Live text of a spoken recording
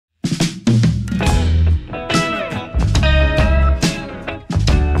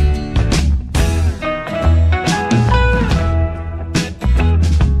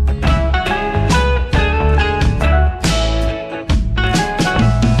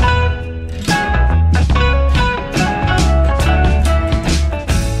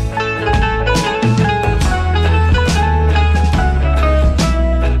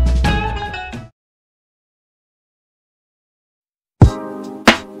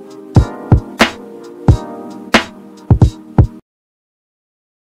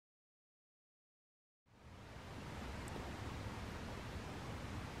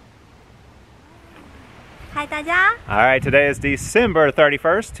All right, today is December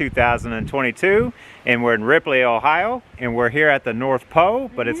 31st, 2022, and we're in Ripley, Ohio, and we're here at the North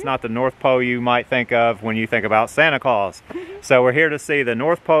Pole, but it's not the North Pole you might think of when you think about Santa Claus. So we're here to see the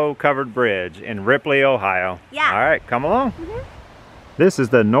North Pole Covered Bridge in Ripley, Ohio. Yeah. All right, come along. This is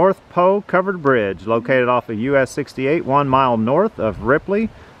the North Pole Covered Bridge, located off of US 68, 1 mile north of Ripley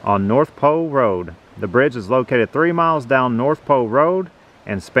on North Pole Road. The bridge is located 3 miles down North Pole Road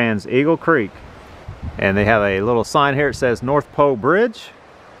and spans Eagle Creek. And they have a little sign here that says North Pole Bridge.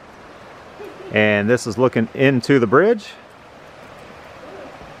 And this is looking into the bridge.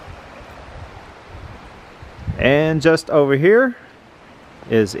 And just over here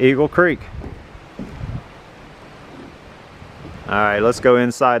is Eagle Creek. Alright, let's go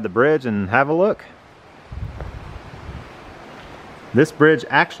inside the bridge and have a look. This bridge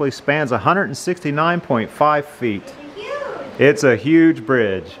actually spans 169.5 feet. It's a huge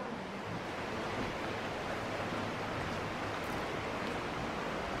bridge.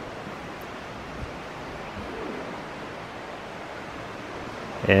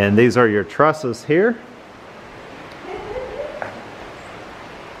 And these are your trusses here.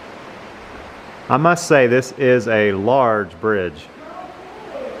 I must say this is a large bridge.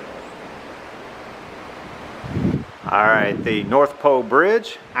 Alright, the North Pole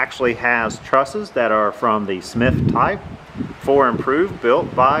Bridge actually has trusses that are from the Smith type, 4 improved,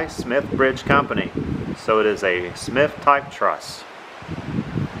 built by Smith Bridge Company. So it is a Smith type truss.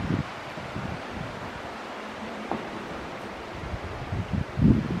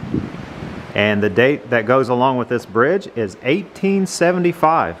 And the date that goes along with this bridge is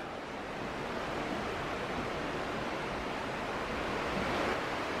 1875.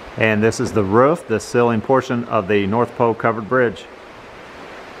 And this is the roof, the ceiling portion of the North Pole Covered Bridge.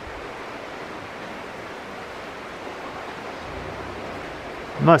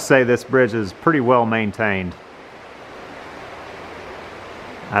 I must say this bridge is pretty well maintained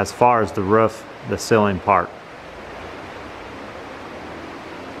as far as the roof, the ceiling part.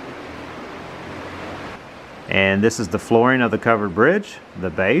 And this is the flooring of the covered bridge, the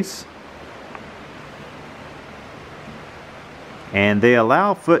base. And they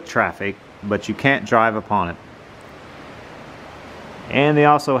allow foot traffic, but you can't drive upon it. And they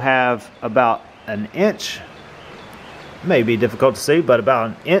also have about an inch, may be difficult to see, but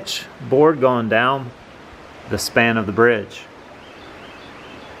about an inch board going down the span of the bridge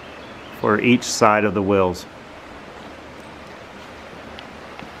for each side of the wheels.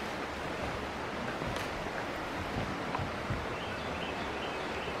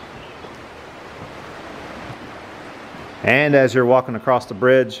 And as you're walking across the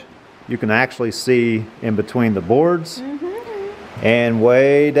bridge, you can actually see in between the boards and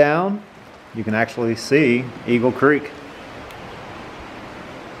way down, you can actually see Eagle Creek.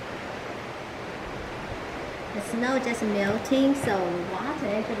 The snow just melting, so water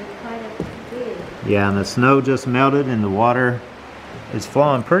actually quite good. Yeah, and the snow just melted and the water is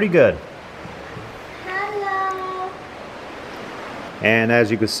flowing pretty good. Hello. And as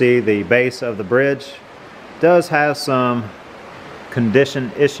you can see, the base of the bridge does have some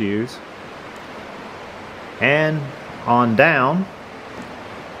condition issues, and on down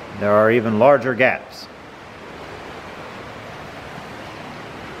there are even larger gaps.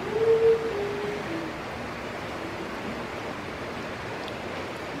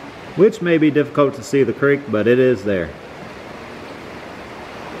 Which may be difficult to see the creek, but it is there.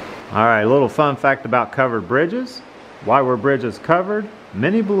 Alright, a little fun fact about covered bridges. Why were bridges covered?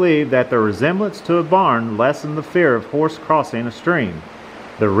 Many believe that their resemblance to a barn lessened the fear of horse crossing a stream.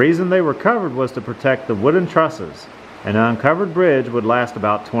 The reason they were covered was to protect the wooden trusses. An uncovered bridge would last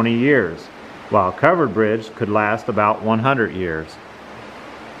about 20 years, while a covered bridge could last about 100 years.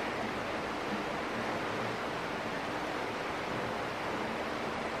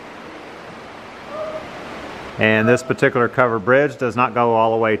 And this particular covered bridge does not go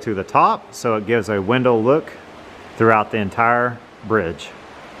all the way to the top, so it gives a window look throughout the entire bridge.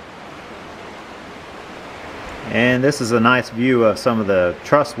 And this is a nice view of some of the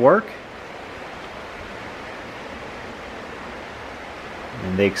truss work.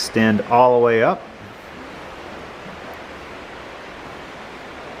 And they extend all the way up.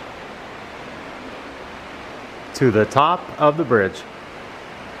 To the top of the bridge.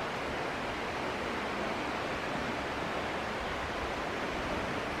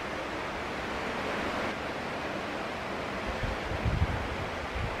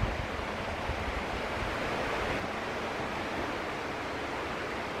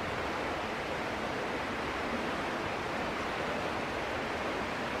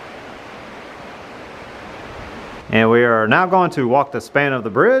 And we are now going to walk the span of the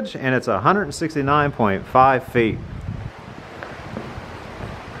bridge, and it's 169.5 feet.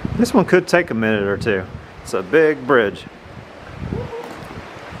 This one could take a minute or two. It's a big bridge.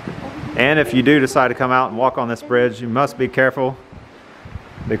 And if you do decide to come out and walk on this bridge, you must be careful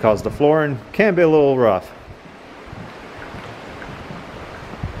because the flooring can be a little rough.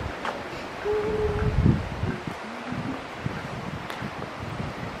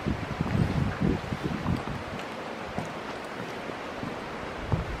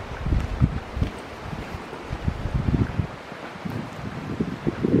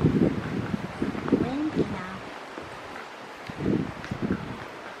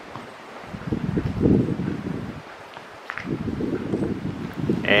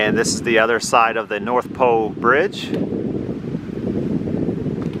 And this is the other side of the North Pole Bridge.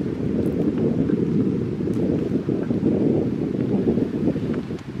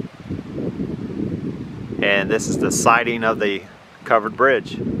 And this is the siding of the covered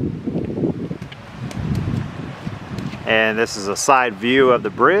bridge. And this is a side view of the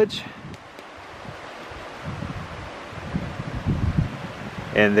bridge.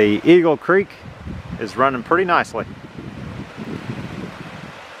 And the Eagle Creek is running pretty nicely.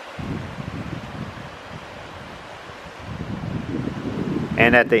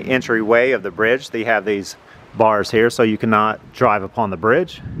 And at the entryway of the bridge, they have these bars here so you cannot drive upon the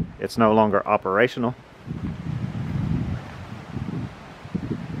bridge. It's no longer operational.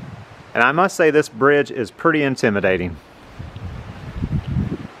 And I must say this bridge is pretty intimidating.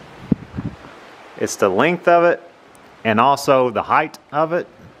 It's the length of it and also the height of it.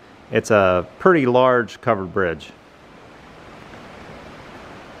 It's a pretty large covered bridge.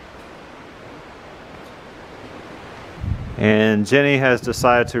 And Jenny has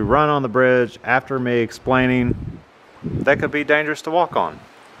decided to run on the bridge after me explaining that could be dangerous to walk on.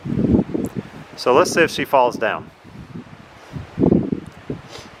 So let's see if she falls down.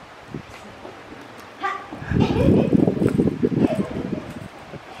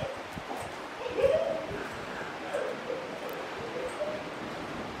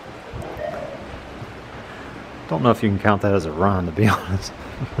 Don't know if you can count that as a run, to be honest.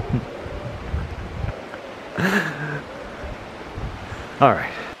 All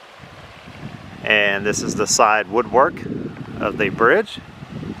right, and this is the side woodwork of the bridge.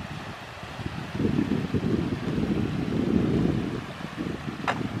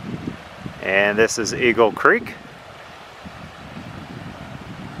 And this is Eagle Creek.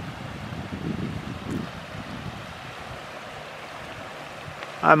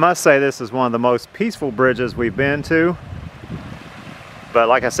 I must say this is one of the most peaceful bridges we've been to, but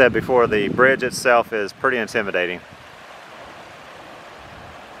like I said before, the bridge itself is pretty intimidating.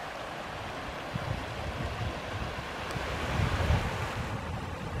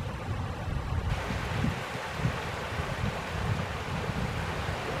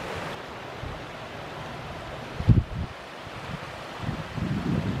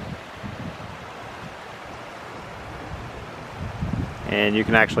 And you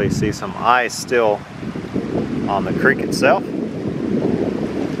can actually see some ice still on the creek itself.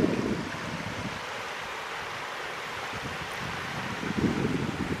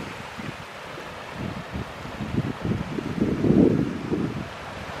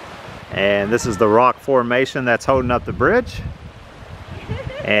 And this is the rock formation that's holding up the bridge.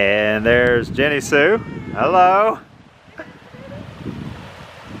 And there's Jenny Sue. Hello.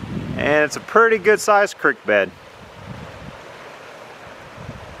 And it's a pretty good sized creek bed.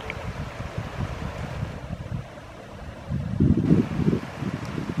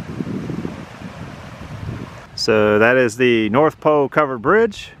 So that is the North Pole Covered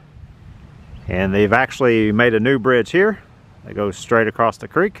Bridge, and they've actually made a new bridge here that goes straight across the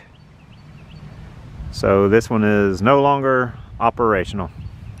creek. So this one is no longer operational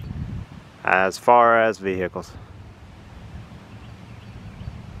as far as vehicles.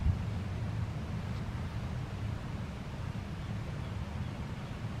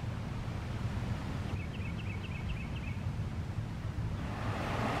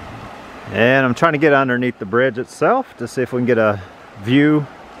 And I'm trying to get underneath the bridge itself to see if we can get a view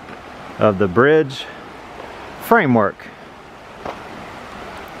of the bridge framework.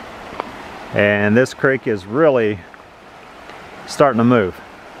 And this creek is really starting to move.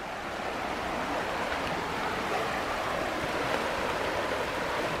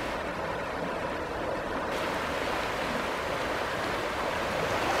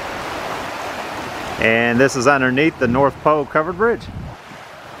 And this is underneath the North Pole Covered Bridge.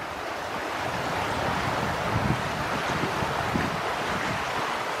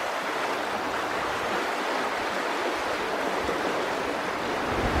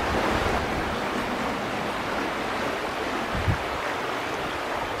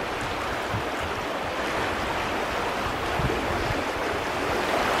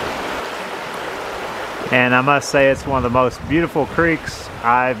 And I must say it's one of the most beautiful creeks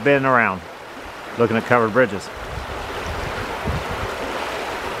I've been around, looking at covered bridges.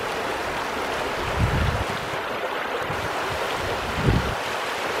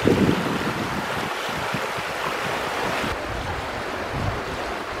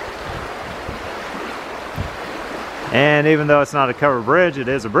 And even though it's not a covered bridge, it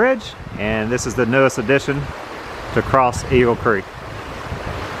is a bridge, and this is the newest addition to cross Eagle Creek.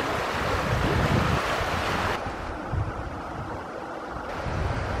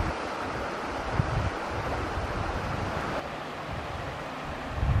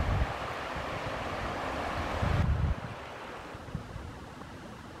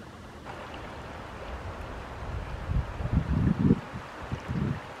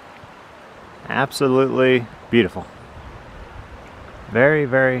 Absolutely beautiful. Very,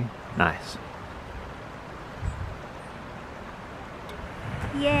 very nice.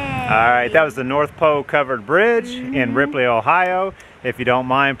 Yay! Alright, that was the North Pole Covered Bridge in Ripley, Ohio. If you don't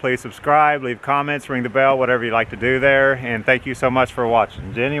mind, please subscribe, leave comments, ring the bell, whatever you like to do there. And thank you so much for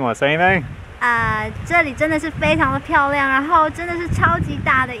watching. Jenny, you want to say anything? 这里真的是非常的漂亮，然后真的是超级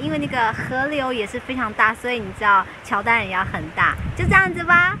大的，因为那个河流也是非常大，所以你知道乔丹人也要很大，就这样子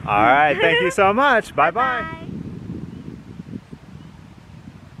吧。Alright, thank you so much. Bye bye.